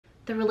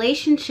The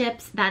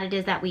relationships that it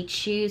is that we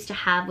choose to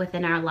have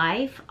within our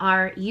life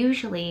are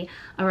usually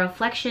a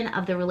reflection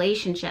of the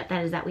relationship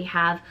that is that we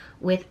have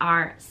with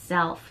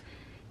ourself.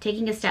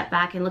 Taking a step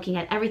back and looking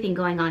at everything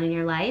going on in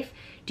your life,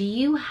 do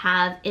you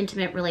have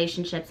intimate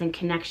relationships and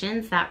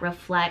connections that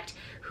reflect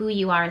who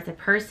you are as a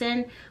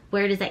person,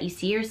 where it is that you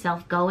see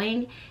yourself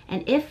going?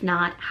 And if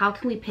not, how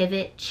can we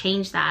pivot,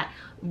 change that?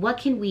 What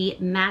can we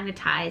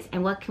magnetize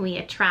and what can we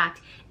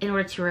attract in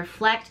order to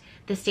reflect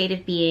the state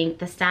of being,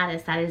 the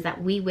status that is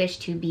that we wish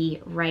to be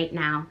right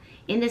now,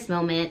 in this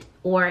moment,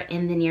 or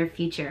in the near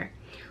future?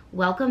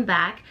 Welcome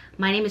back.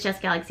 My name is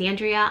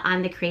Alexandria.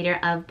 I'm the creator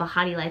of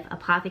BehatiLife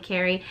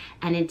Apothecary,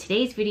 and in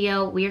today's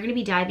video, we are going to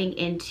be diving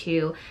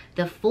into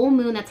the full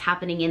moon that's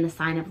happening in the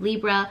sign of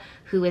Libra,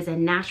 who is a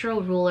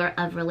natural ruler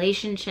of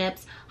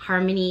relationships,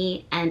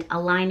 harmony, and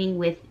aligning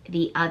with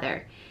the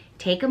other.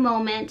 Take a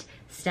moment,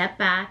 step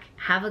back,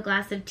 have a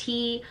glass of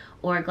tea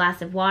or a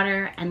glass of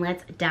water, and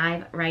let's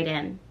dive right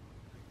in.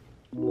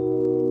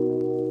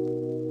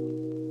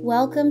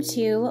 Welcome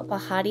to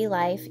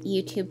BehatiLife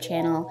YouTube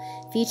channel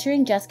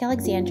featuring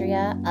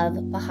Alexandria of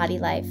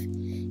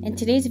BehatiLife. In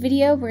today's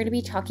video, we're going to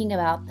be talking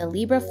about the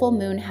Libra full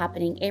moon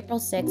happening April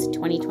 6,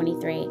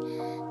 2023.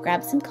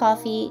 Grab some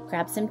coffee,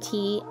 grab some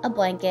tea, a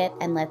blanket,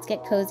 and let's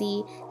get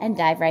cozy and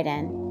dive right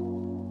in.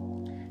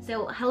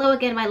 So hello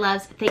again, my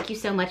loves. Thank you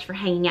so much for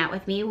hanging out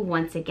with me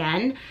once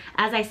again.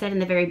 As I said in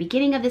the very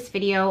beginning of this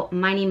video,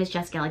 my name is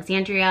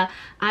Alexandria.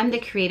 I'm the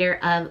creator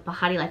of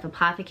BehatiLife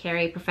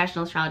Apothecary,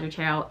 professional astrologer,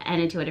 tarot,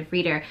 and intuitive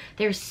reader.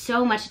 There's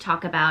so much to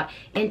talk about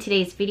in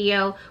today's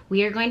video.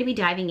 We are going to be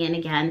diving in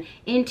again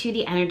into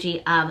the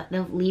energy of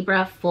the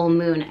Libra full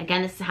moon.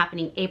 Again, this is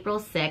happening April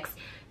 6th,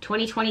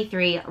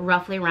 2023,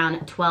 roughly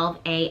around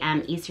 12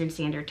 a.m. Eastern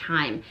Standard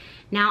Time.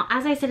 Now,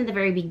 as I said in the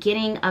very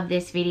beginning of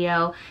this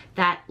video,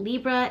 that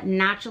Libra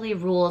naturally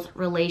rules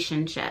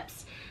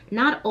relationships.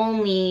 Not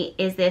only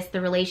is this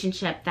the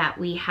relationship that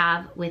we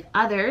have with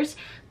others,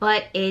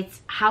 but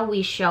it's how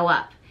we show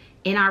up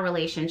in our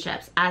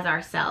relationships as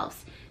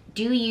ourselves.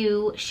 Do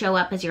you show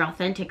up as your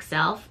authentic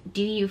self?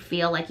 Do you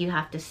feel like you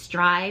have to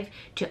strive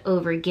to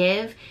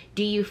overgive?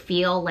 Do you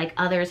feel like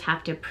others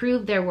have to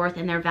prove their worth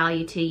and their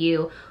value to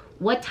you?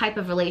 What type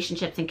of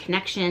relationships and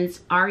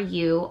connections are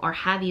you or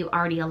have you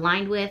already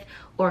aligned with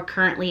or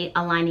currently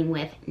aligning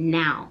with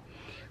now?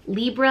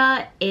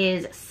 Libra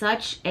is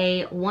such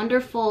a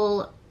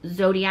wonderful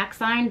zodiac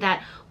sign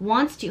that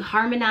wants to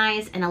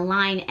harmonize and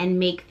align and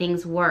make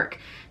things work.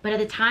 But at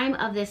the time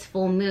of this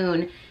full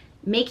moon,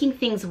 making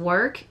things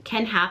work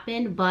can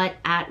happen, but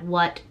at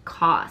what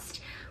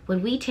cost?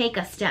 When we take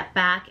a step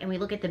back and we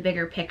look at the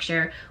bigger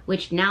picture,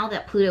 which now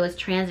that Pluto is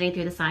transiting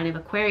through the sign of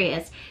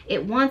Aquarius,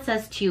 it wants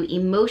us to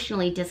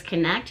emotionally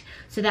disconnect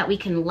so that we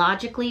can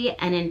logically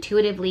and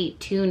intuitively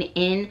tune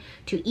in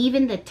to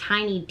even the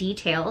tiny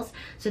details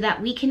so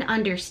that we can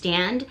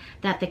understand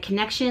that the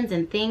connections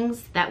and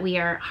things that we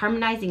are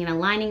harmonizing and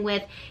aligning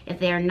with, if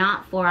they are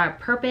not for our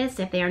purpose,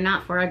 if they are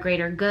not for our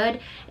greater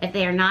good, if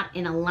they are not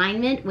in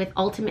alignment with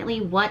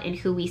ultimately what and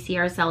who we see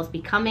ourselves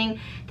becoming,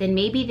 then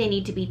maybe they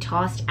need to be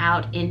tossed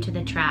out into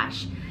the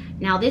trash.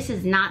 Now, this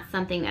is not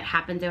something that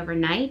happens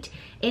overnight.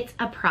 It's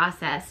a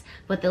process,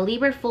 but the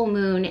Libra full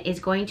moon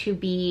is going to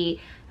be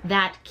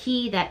that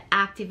key that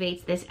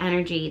activates this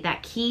energy,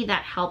 that key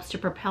that helps to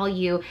propel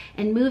you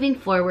and moving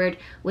forward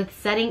with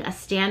setting a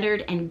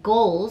standard and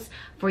goals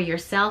for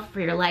yourself, for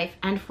your life,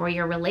 and for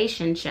your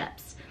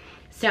relationships.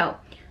 So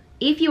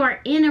if you are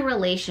in a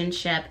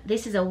relationship,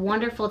 this is a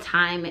wonderful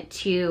time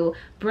to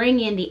bring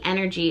in the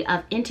energy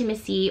of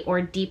intimacy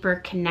or deeper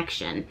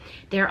connection.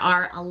 There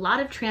are a lot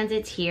of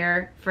transits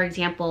here. For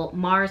example,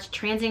 Mars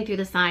transiting through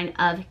the sign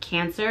of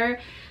Cancer,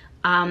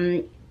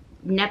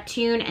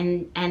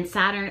 Neptune and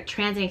Saturn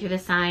transiting through the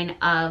sign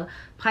of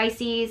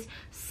Pisces,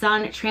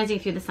 Sun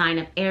transiting through the sign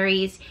of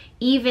Aries,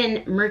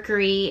 even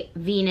Mercury,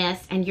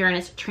 Venus, and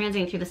Uranus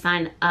transiting through the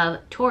sign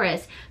of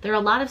Taurus. There are a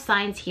lot of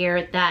signs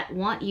here that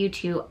want you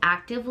to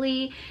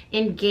actively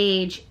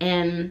engage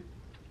in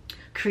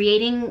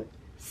creating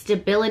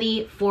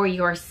stability for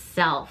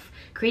yourself.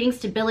 Creating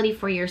stability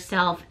for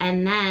yourself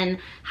and then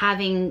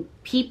having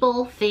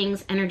people,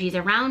 things, energies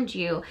around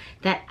you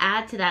that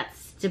add to that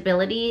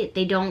stability.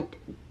 They don't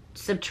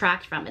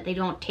subtract from it. They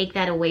don't take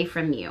that away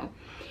from you.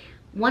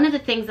 One of the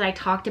things that I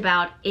talked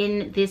about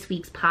in this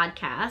week's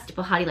podcast,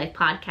 BehatiLife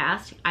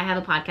Podcast, I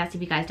have a podcast,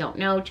 if you guys don't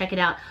know, check it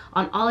out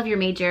on all of your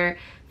major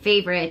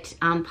favorite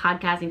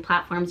podcasting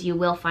platforms. You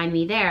will find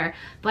me there.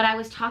 But I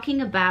was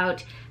talking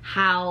about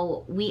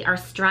how we are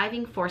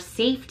striving for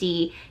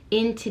safety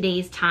in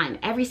today's time.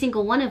 Every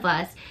single one of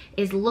us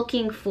is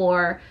looking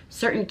for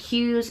certain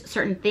cues,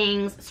 certain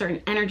things,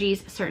 certain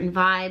energies, certain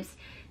vibes,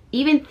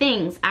 even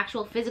things,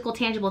 actual physical,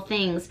 tangible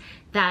things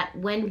that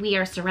when we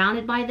are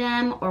surrounded by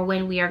them or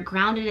when we are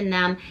grounded in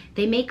them,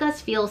 they make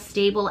us feel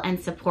stable and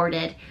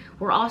supported.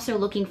 We're also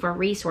looking for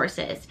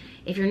resources.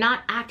 If you're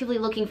not actively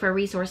looking for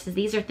resources,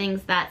 these are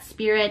things that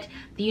Spirit,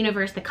 the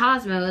universe, the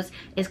cosmos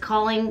is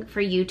calling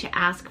for you to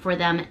ask for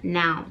them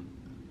now.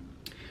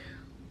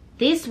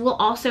 This will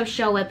also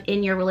show up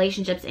in your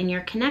relationships and your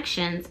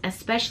connections,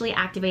 especially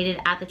activated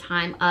at the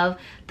time of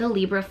the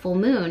Libra full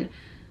moon.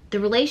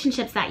 The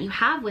relationships that you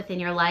have within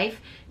your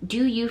life,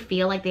 do you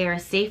feel like they are a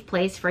safe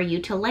place for you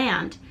to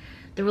land?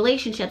 The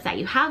relationships that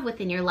you have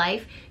within your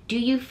life, do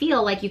you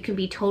feel like you can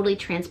be totally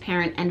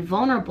transparent and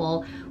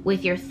vulnerable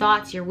with your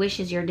thoughts, your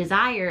wishes, your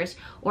desires?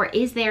 Or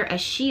is there a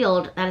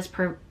shield that is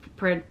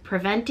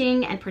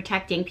preventing and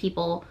protecting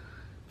people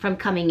from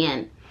coming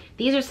in?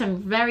 These are some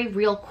very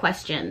real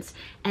questions.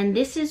 And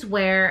this is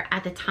where,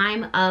 at the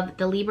time of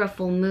the Libra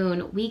full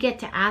moon, we get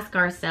to ask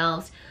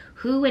ourselves,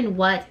 who and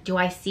what do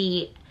I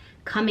see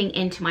coming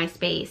into my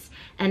space?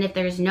 And if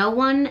there's no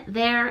one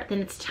there, then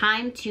it's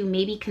time to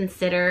maybe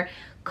consider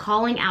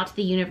calling out to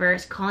the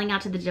universe, calling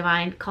out to the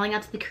divine, calling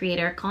out to the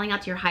creator, calling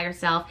out to your higher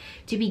self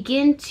to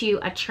begin to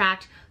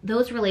attract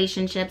those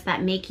relationships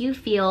that make you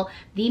feel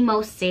the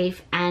most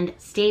safe and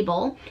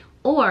stable,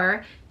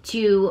 or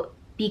to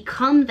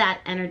become that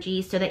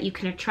energy so that you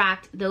can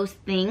attract those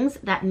things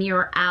that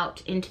mirror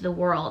out into the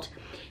world.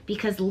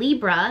 Because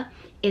Libra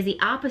is the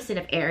opposite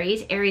of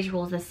Aries. Aries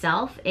rules the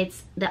self.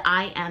 It's the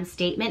I am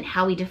statement,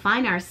 how we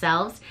define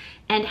ourselves,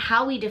 and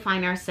how we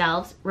define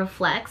ourselves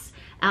reflects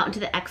out into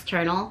the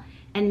external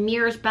and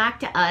mirrors back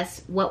to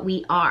us what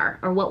we are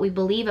or what we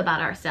believe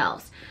about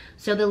ourselves.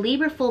 So the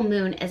Libra full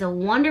moon is a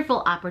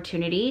wonderful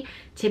opportunity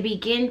to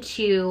begin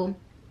to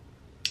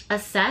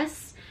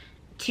assess,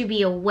 to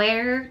be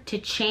aware, to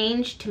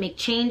change, to make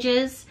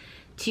changes,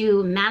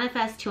 to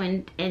manifest,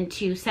 and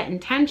to set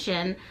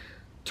intention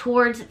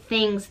towards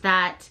things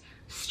that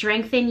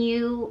strengthen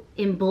you,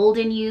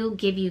 embolden you,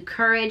 give you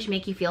courage,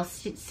 make you feel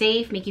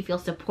safe, make you feel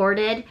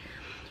supported.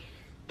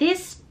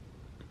 This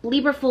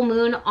Libra full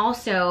moon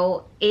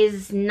also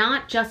is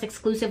not just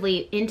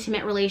exclusively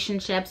intimate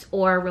relationships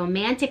or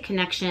romantic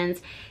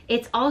connections.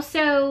 It's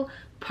also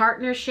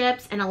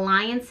partnerships and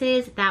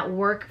alliances that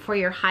work for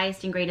your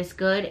highest and greatest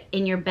good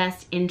in your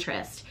best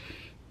interest.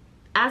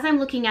 As I'm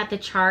looking at the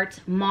chart,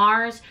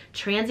 Mars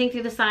transiting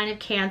through the sign of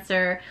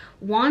Cancer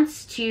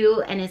wants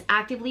to and is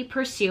actively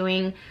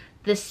pursuing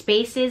the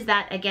spaces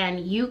that, again,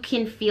 you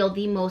can feel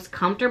the most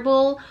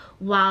comfortable,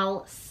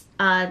 while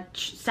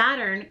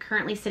Saturn,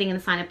 currently sitting in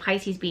the sign of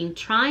Pisces, being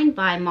trined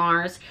by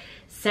Mars,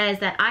 says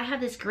that I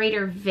have this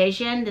greater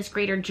vision, this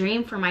greater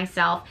dream for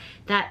myself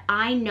that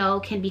I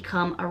know can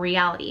become a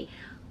reality.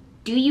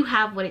 Do you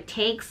have what it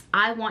takes?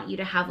 I want you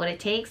to have what it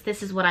takes.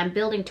 This is what I'm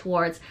building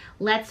towards.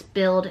 Let's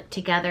build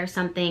together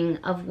something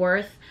of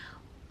worth,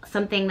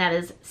 something that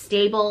is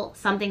stable,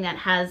 something that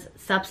has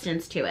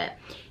substance to it.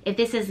 If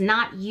this is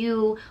not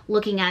you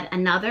looking at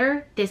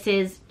another, this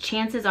is,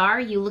 chances are,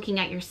 you looking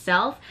at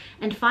yourself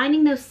and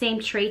finding those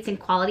same traits and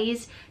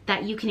qualities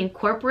that you can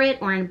incorporate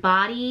or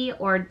embody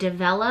or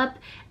develop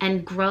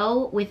and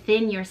grow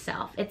within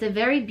yourself. It's a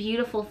very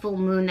beautiful full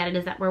moon that it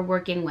is that we're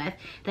working with,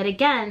 that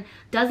again,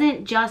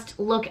 doesn't just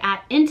look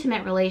at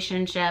intimate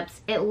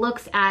relationships, it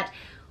looks at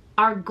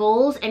our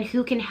goals and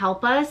who can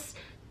help us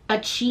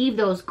achieve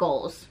those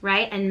goals,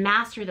 right? And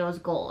master those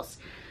goals.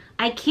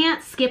 I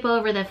can't skip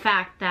over the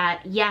fact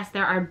that, yes,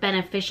 there are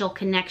beneficial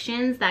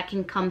connections that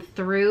can come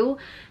through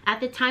at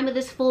the time of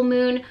this full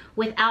moon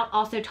without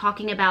also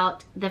talking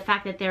about the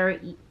fact that there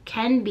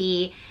can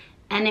be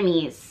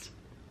enemies.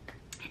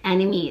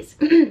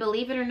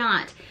 Believe it or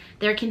not,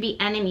 there can be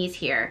enemies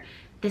here.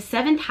 The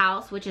 7th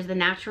house, which is the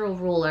natural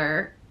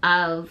ruler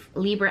of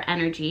Libra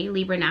energy,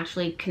 Libra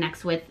naturally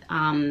connects with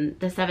the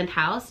 7th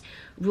house,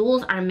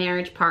 rules our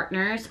marriage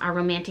partners, our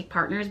romantic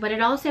partners, but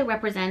it also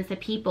represents the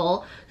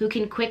people who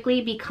can quickly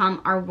become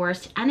our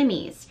worst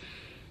enemies.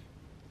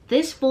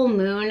 This full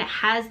moon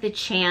has the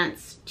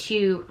chance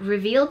to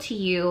reveal to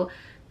you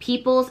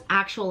people's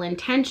actual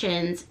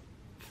intentions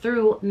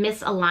through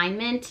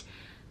misalignment,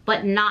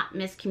 but not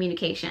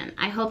miscommunication.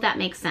 I hope that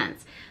makes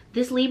sense.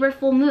 This Libra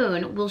full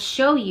moon will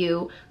show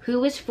you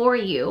who is for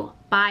you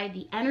by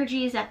the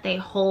energies that they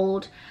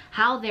hold,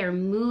 how they're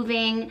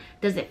moving.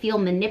 Does it feel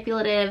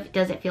manipulative?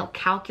 Does it feel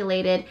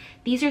calculated?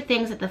 These are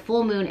things that the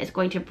full moon is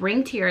going to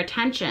bring to your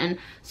attention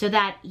so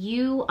that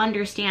you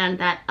understand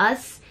that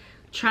us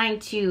trying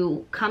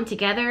to come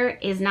together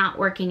is not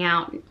working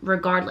out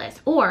regardless.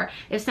 Or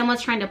if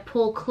someone's trying to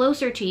pull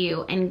closer to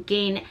you and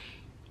gain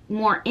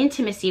more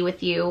intimacy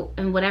with you,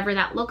 and whatever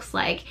that looks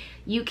like,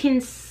 you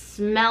can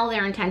smell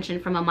their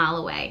intention from a mile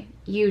away,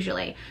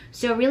 usually.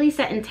 So really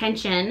set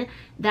intention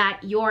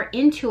that your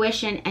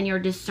intuition and your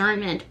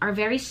discernment are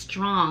very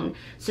strong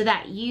so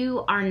that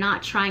you are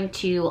not trying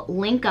to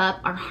link up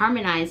or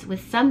harmonize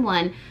with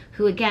someone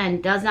who, again,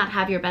 does not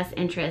have your best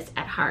interest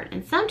at heart.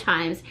 And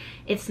sometimes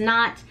it's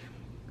not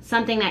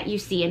something that you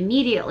see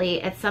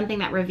immediately, it's something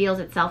that reveals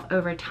itself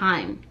over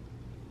time.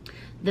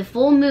 The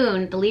full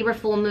moon, the Libra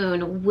full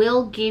moon,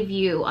 will give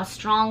you a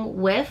strong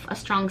whiff, a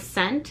strong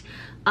scent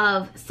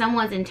of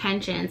someone's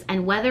intentions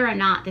and whether or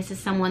not this is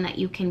someone that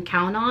you can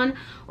count on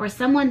or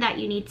someone that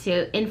you need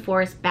to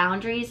enforce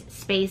boundaries,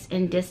 space,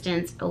 and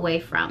distance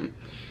away from.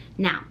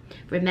 Now,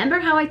 remember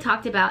how I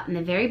talked about in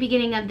the very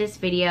beginning of this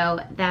video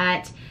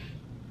that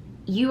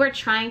you are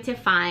trying to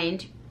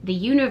find the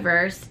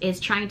universe is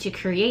trying to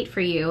create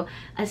for you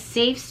a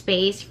safe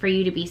space for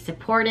you to be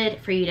supported,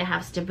 for you to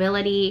have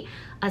stability,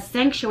 a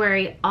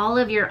sanctuary all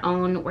of your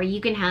own, where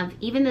you can have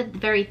even the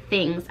very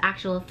things,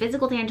 actual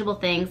physical, tangible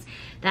things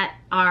that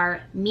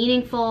are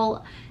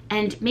meaningful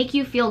and make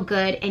you feel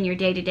good in your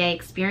day-to-day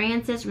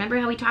experiences. Remember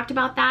how we talked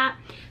about that?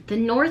 The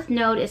North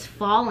Node is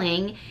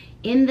falling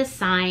in the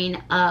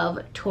sign of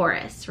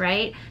Taurus,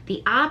 right?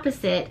 The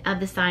opposite of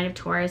the sign of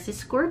Taurus is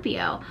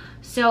Scorpio.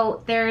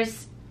 So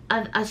there's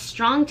a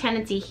strong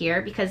tendency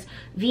here, because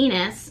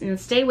Venus, and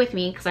stay with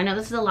me because I know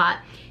this is a lot,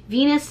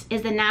 Venus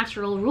is the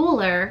natural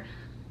ruler,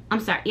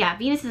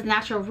 Venus is the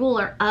natural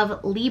ruler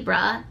of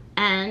Libra,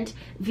 and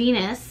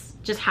Venus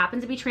just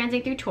happens to be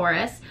transiting through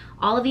Taurus.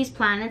 All of these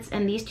planets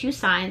and these two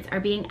signs are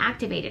being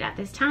activated at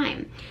this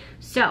time.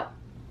 So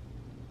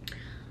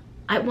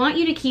I want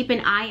you to keep an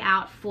eye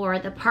out for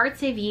the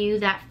parts of you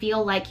that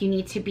feel like you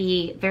need to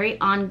be very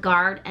on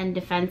guard and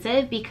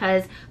defensive,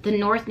 because the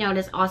North Node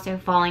is also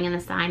falling in the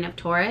sign of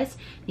Taurus.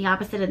 The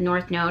opposite of the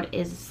North Node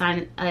is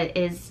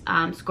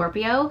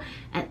Scorpio,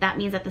 and that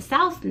means that the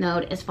South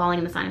Node is falling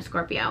in the sign of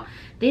Scorpio.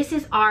 This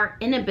is our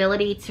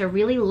inability to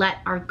really let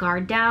our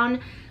guard down.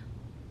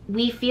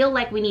 We feel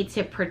like we need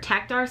to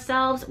protect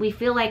ourselves. We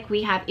feel like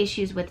we have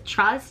issues with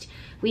trust.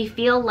 We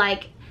feel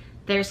like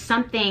there's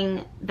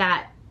something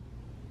that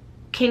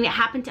can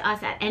happen to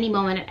us at any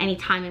moment, at any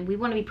time, and we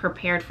want to be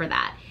prepared for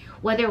that.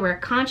 Whether we're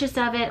conscious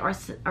of it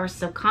or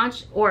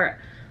subconscious,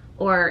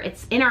 or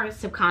it's in our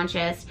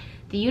subconscious,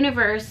 the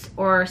universe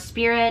or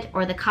spirit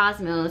or the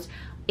cosmos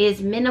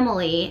is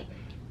minimally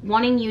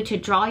wanting you to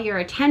draw your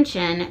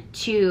attention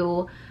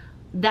to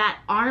that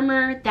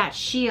armor, that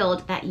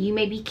shield that you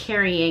may be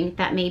carrying,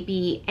 that may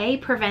be A,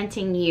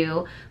 preventing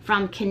you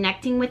from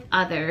connecting with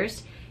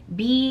others,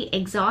 B,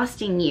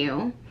 exhausting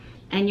you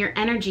and your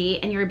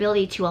energy and your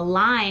ability to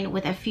align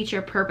with a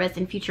future purpose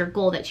and future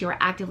goal that you are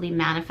actively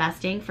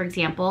manifesting. For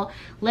example,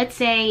 let's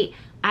say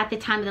at the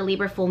time of the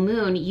Libra full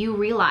moon, you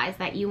realize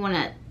that you want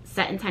to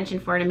set intention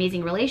for an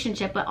amazing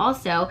relationship, but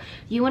also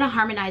you want to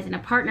harmonize in a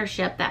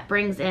partnership that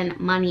brings in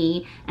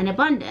money and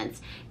abundance.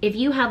 If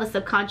you have a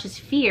subconscious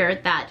fear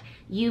that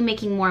you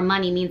making more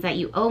money means that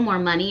you owe more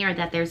money, or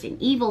that there's an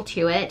evil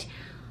to it,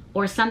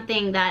 or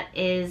something that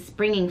is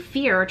bringing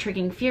fear or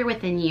triggering fear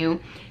within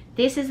you,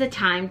 this is the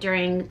time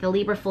during the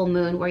Libra full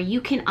moon where you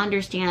can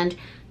understand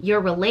your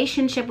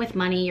relationship with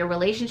money, your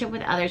relationship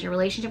with others, your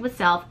relationship with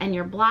self, and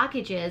your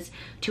blockages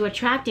to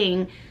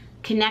attracting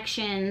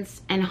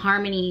connections and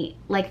harmony,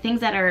 like things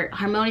that are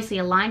harmoniously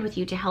aligned with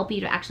you to help you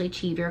to actually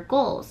achieve your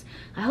goals.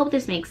 I hope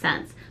this makes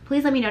sense.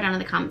 Please let me know down in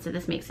the comments if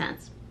this makes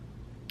sense.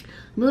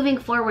 Moving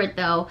forward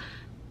though,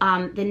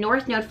 the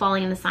North Node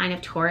falling in the sign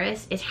of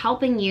Taurus is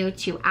helping you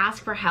to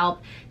ask for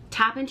help,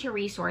 tap into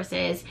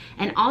resources,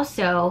 and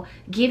also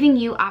giving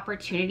you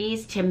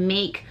opportunities to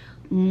make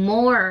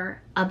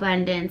more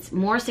abundance,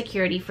 more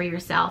security for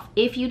yourself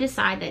if you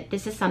decide that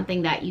this is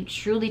something that you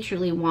truly,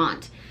 truly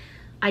want.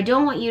 I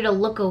don't want you to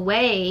look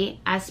away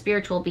as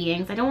spiritual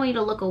beings. I don't want you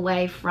to look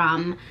away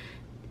from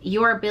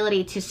your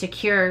ability to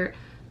secure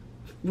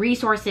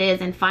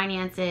resources and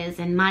finances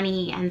and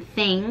money and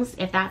things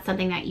if that's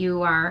something that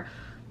you are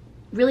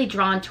really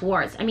drawn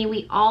towards. I mean,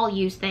 we all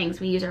use things.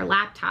 We use our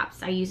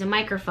laptops. I use a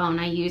microphone.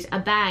 I use a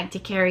bag to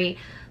carry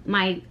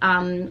my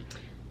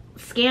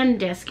scan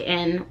disc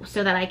in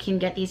so that I can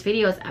get these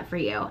videos up for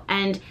you.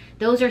 And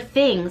those are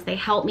things, they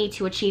help me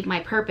to achieve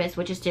my purpose,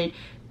 which is to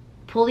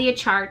pull the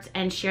charts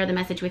and share the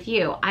message with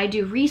you. I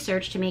do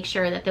research to make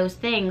sure that those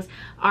things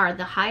are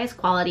the highest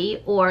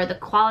quality, or the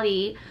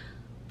quality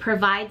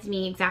provides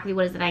me exactly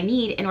what it is that I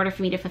need in order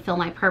for me to fulfill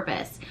my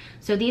purpose.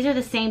 So these are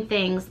the same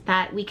things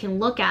that we can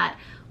look at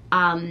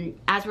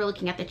as we're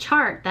looking at the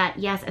chart, that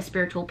yes, as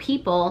spiritual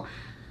people,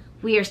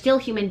 we are still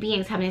human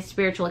beings having a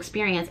spiritual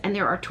experience, and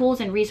there are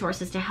tools and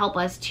resources to help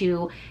us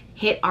to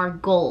hit our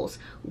goals.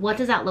 What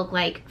does that look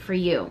like for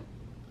you?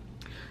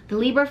 The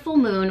Libra full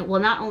moon will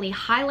not only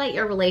highlight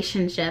your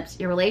relationships,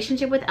 your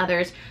relationship with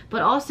others,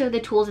 but also the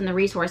tools and the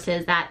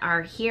resources that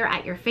are here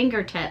at your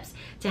fingertips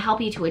to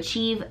help you to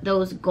achieve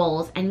those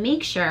goals and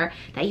make sure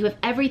that you have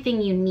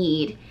everything you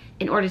need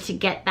in order to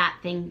get that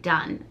thing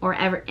done, or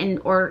in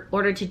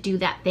order to do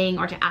that thing,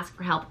 or to ask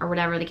for help, or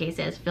whatever the case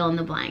is, fill in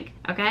the blank,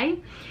 okay?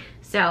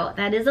 So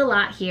that is a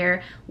lot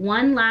here.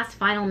 One last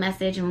final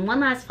message and one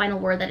last final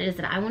word that it is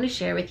that I want to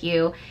share with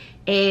you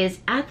is,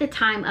 at the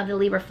time of the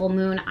Libra full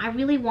moon, I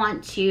really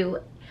want to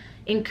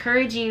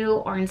encourage you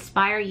or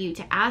inspire you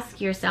to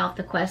ask yourself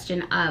the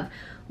question of,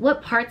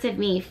 what parts of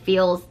me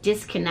feels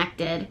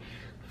disconnected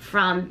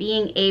from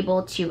being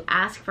able to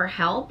ask for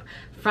help,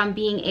 from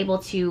being able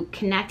to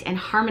connect and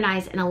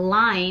harmonize and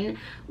align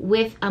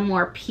with a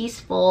more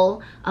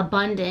peaceful,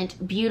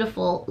 abundant,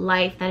 beautiful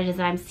life that it is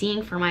that I'm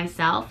seeing for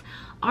myself?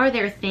 Are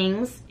there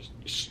things,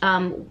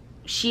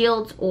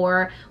 shields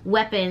or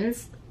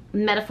weapons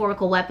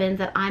metaphorical weapons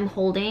that I'm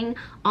holding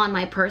on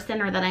my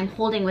person or that I'm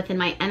holding within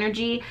my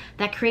energy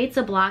that creates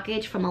a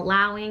blockage from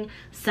allowing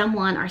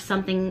someone or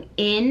something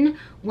in,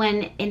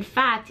 when in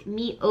fact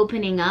me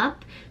opening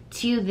up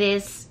to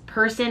this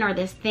person or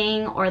this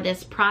thing or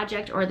this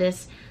project or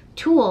this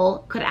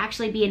tool could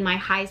actually be in my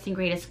highest and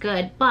greatest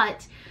good,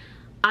 but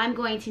I'm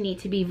going to need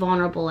to be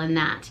vulnerable in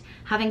that.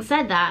 Having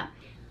said that,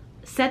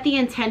 set the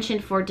intention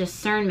for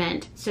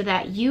discernment so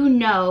that you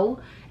know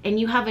and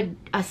you have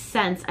a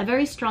sense, a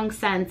very strong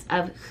sense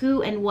of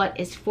who and what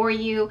is for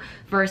you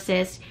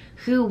versus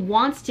who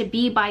wants to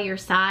be by your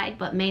side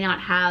but may not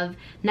have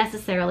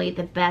necessarily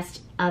the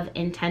best of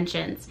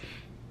intentions.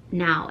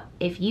 Now,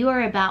 if you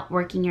are about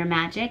working your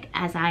magic,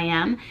 as I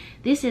am,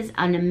 this is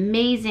an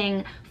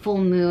amazing full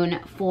moon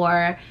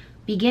for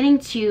beginning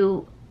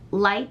to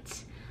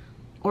light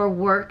or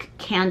work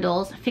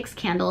candles, fix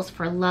candles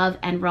for love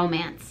and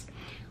romance,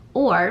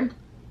 or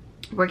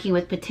working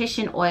with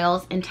petition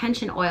oils,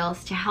 intention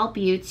oils to help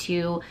you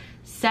to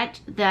set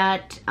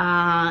that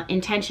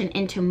intention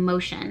into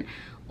motion.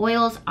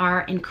 Oils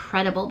are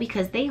incredible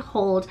because they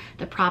hold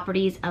the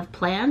properties of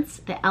plants,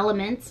 the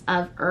elements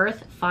of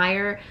earth,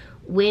 fire,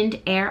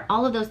 wind, air.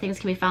 All of those things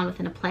can be found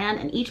within a plant,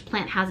 and each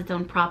plant has its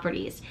own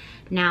properties.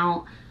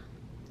 Now,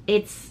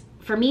 it's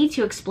for me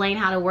to explain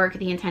how to work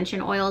the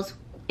intention oils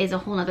is a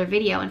whole nother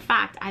video. In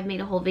fact, I've made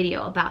a whole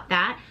video about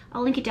that.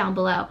 I'll link it down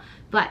below.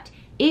 But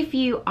if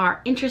you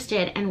are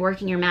interested in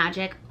working your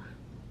magic,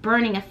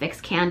 burning a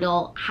fixed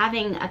candle,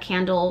 having a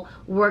candle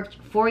worked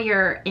for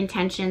your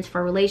intentions,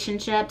 for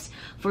relationships,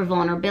 for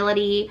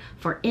vulnerability,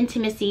 for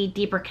intimacy,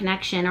 deeper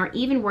connection, or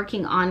even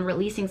working on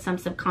releasing some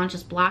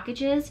subconscious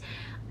blockages,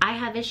 I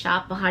have a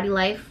shop,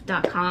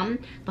 BehatiLife.com,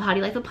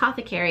 BehatiLife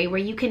Apothecary, where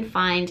you can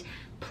find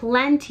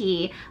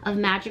plenty of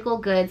magical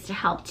goods to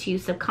help to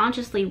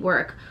subconsciously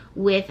work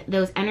with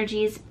those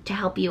energies to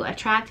help you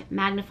attract,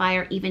 magnify,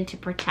 or even to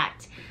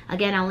protect.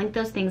 Again, I'll link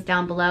those things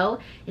down below.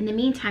 In the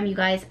meantime, you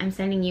guys, I'm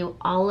sending you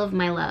all of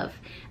my love.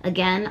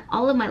 Again,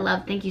 all of my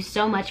love. Thank you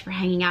so much for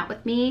hanging out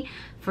with me,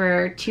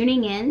 for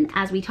tuning in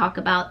as we talk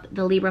about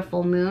the Libra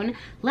full moon.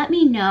 Let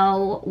me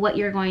know what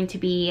you're going to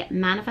be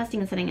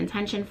manifesting and setting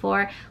intention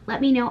for. Let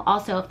me know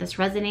also if this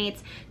resonates.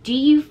 Do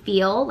you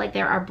feel like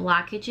there are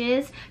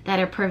blockages that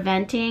are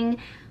preventing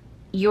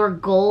your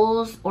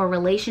goals or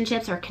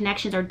relationships or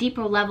connections or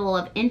deeper level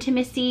of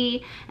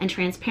intimacy and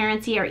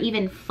transparency or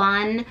even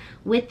fun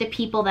with the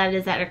people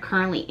that are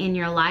currently in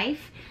your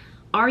life?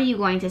 Are you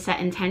going to set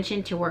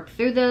intention to work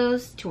through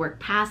those, to work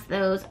past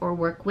those, or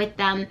work with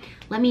them?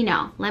 Let me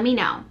know. Let me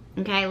know.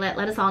 Okay, let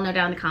us all know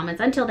down in the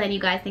comments. Until then, you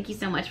guys, thank you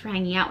so much for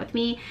hanging out with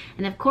me.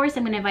 And of course,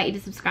 I'm going to invite you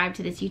to subscribe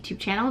to this YouTube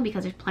channel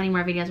because there's plenty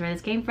more videos where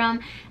this came from.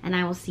 And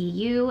I will see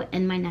you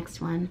in my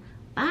next one.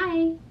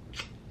 Bye.